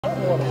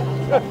If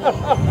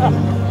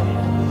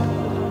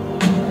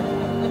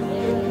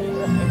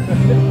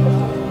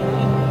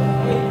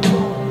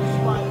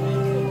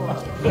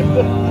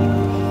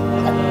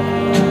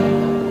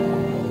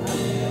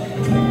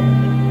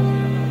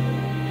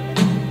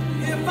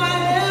I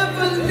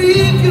ever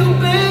leave you,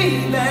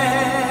 baby,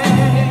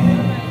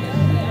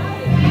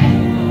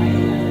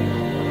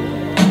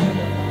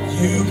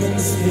 you can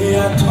say I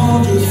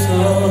told you so.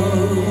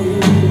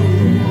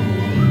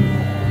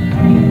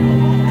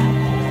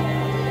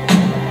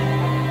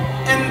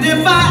 And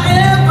if I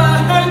ever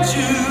hurt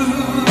you,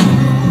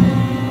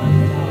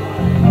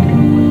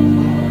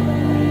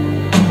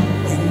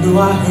 you know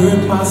I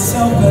hurt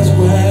myself as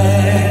well.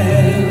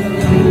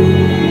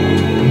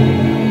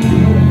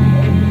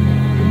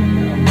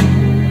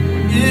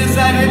 Is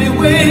that any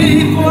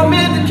way for a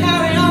man to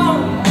carry on?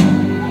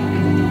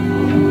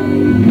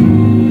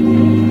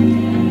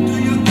 Do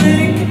you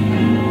think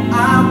I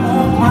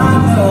want my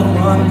loved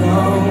one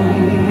gone?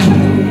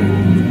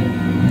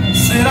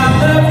 Said I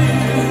love you.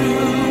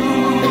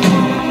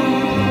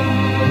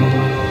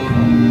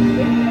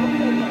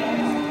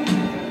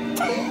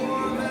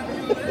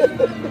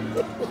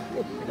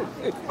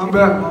 I'm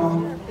back,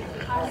 Mom.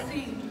 I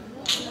see.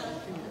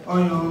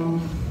 Oh,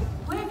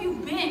 Where have you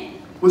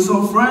been? with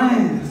some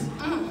friends.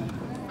 Friends.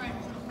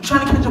 I'm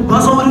trying to catch a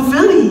bus over to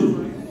Philly.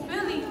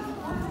 Philly?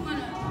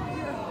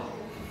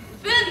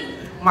 Philly?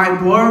 My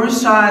boy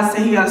Rashad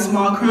said he got a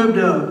small crib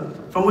there,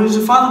 from which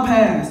your father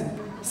passed.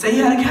 Say he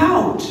had a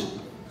couch.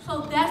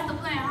 So that's the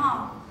plan,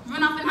 huh?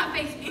 Run off and not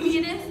face any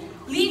of this?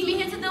 Leave me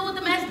here to deal with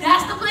the mess?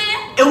 That's the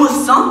plan? It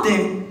was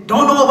something.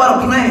 Don't know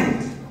about a plan.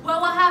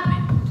 Well, what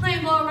happened?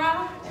 Plane go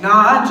around?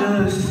 Nah,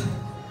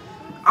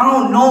 I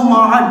don't know,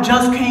 Mom. I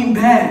just came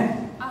back.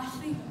 I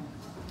see.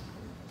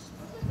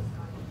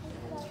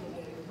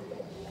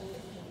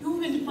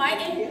 You've been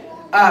fighting?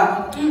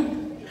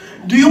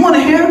 Do you want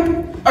to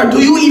hear? Or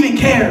do you even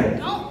care?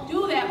 Don't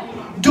do that,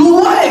 Omar. Do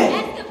what?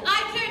 As if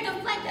I care to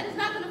deflect that is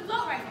not going to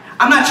float right now.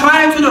 I'm not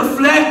trying to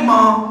deflect,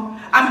 Mom.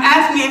 I'm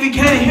asking if you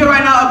can hear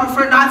right now. I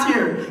prefer not to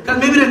hear. Because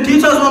maybe the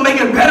details won't make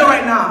it better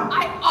right now.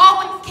 I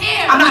always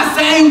care. I'm not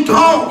saying you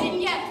don't. Then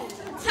yes.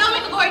 Tell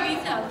me the gory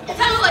details.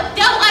 Tell me what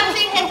devil I've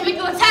seen has to make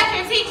you attack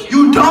your teacher.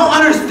 You don't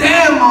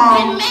understand,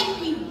 Mom. Then make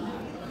me.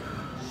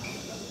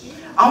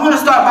 I want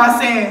to start by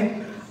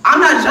saying, I'm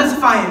not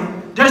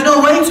justifying. There's no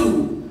way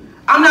to.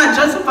 I'm not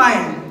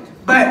justifying.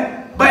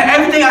 But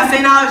everything I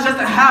say now is just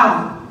a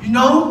how. You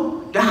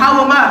know? The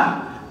how am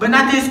I. But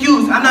not the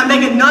excuse. I'm not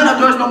making none of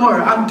yours no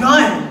more. I'm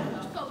done.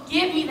 So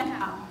give me the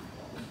how.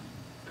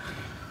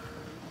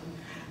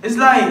 It's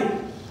like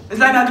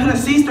I couldn't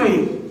see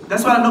straight.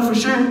 That's what I know for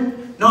sure.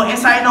 No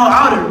inside, no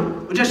outer.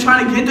 We're just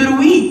trying to get through the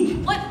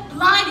week. What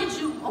blinded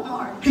you,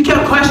 Omar? He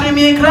kept questioning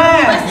me in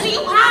class. Listen to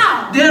you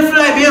how? Didn't feel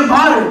like being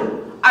bothered.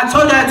 I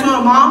told that to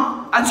him,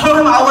 Mom. I told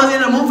him I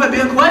wasn't in the mood for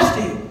being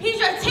questioned. He's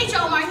your teacher,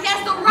 Omar. He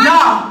has the right.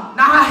 Nah,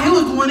 not how he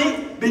was doing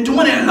it. Been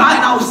doing it a lot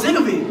and I was sick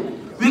of it.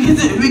 We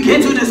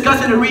get to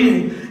discussing the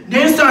reading.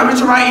 Then he started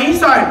Richard writing. He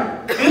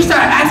started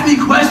asking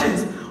me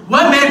questions.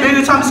 What made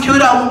Baby Thomas kill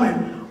that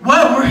woman?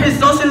 What were his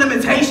social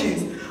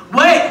limitations?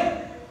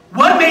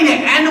 What made the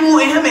animal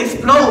in him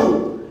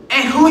explode?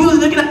 And who he was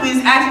looking at when he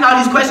was asking all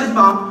these questions,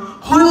 Mom?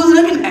 Who he was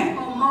looking at?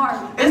 Omar.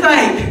 It's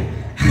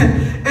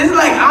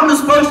like I'm the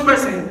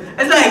spokesperson.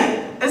 It's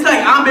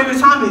like I'm Baby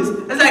Thomas.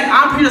 It's like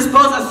I'm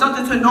predisposed or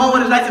something to know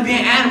what it's like to be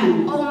an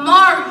animal.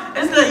 Omar.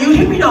 It's like, you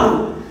hear me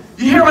though?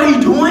 You hear what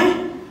he's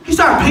doing? He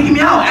started picking me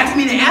out,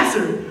 asking me to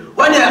answer.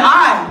 What did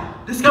I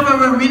discover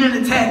when reading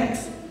the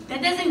text?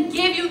 That doesn't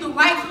give you the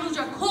right to lose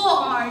your cool,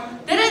 Omar.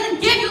 That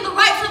doesn't give you the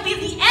right to be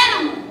the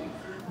animal.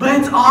 But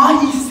it's all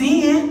he's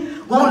seeing.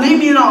 Won't leave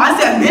me alone. I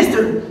said,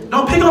 mister,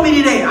 don't pick on me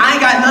today. I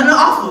ain't got nothing to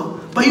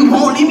offer. But you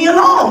won't leave me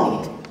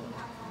alone.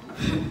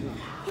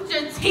 He's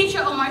your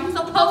teacher, Omar. He's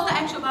supposed to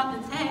ask you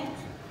about the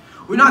text.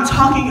 We're not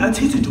talking a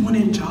teacher doing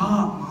their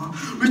job, Mom.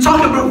 We're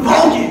talking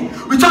provoking.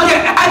 We're talking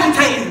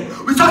agitating.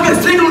 We're talking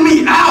singling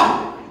me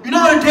out. You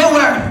know the day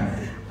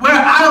where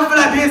I don't feel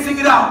like being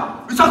singled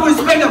out. We're talking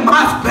respecting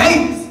my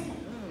space.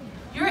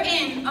 You're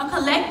in a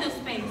collective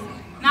space,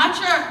 not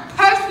your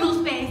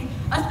personal space.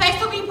 A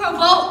space to be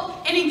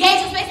provoked and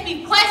engaged, a space to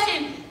be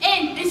questioned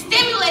and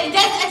stimulated.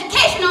 That's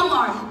education,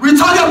 Omar. We're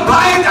talking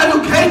biased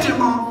education,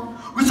 Mom.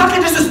 We're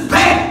talking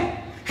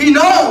disrespect. He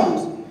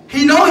knows.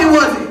 He know he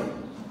wasn't.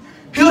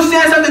 He was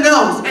saying something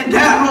else in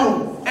that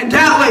room, in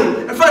that way,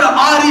 in front of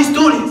all these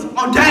students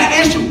on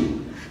that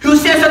issue. He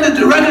was saying something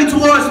directly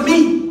towards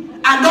me.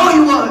 I know he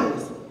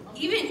was.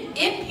 Even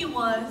if he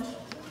was,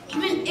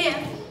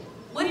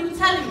 what are you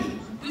telling me?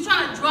 You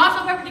trying to draw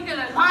some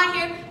perpendicular line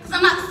here? Because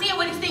I'm not seeing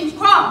where these things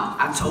cross.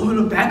 I told him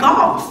to back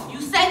off. You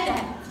said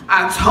that.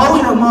 I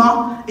told him,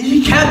 Mom, and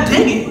he kept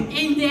digging.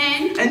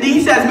 And then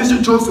He says,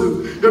 Mr.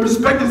 Joseph, your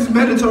perspective is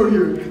mandatory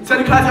here. Tell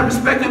the class your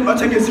perspective, I'll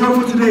take it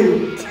 0 for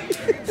today.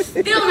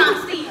 Still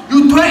not seeing.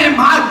 You threatened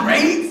my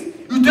grades?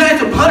 You threatened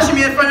to punish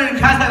me in front of the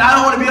class that I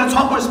don't want to be a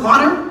top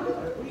responder?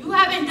 You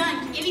haven't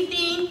done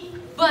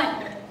anything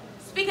but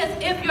speak as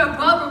if you're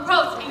above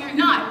reproach and you're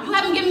not. You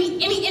haven't given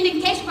me any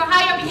indication for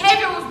how your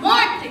behavior was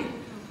warranted.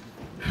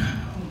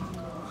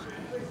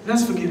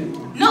 Let's forget it.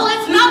 No,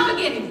 let's not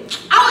forget it.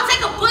 I would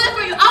take a bullet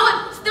for you. I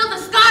would steal the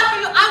sky for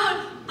you. I would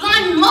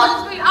blind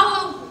Moses for you.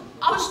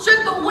 I would strip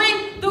the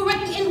wind, the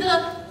rain, in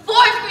the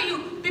forest for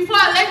you before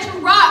I let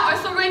you rot or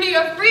surrender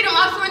your freedom.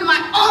 I'll surrender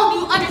my own. Do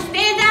you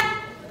understand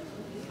that?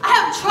 I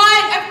have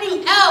tried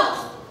everything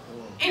else.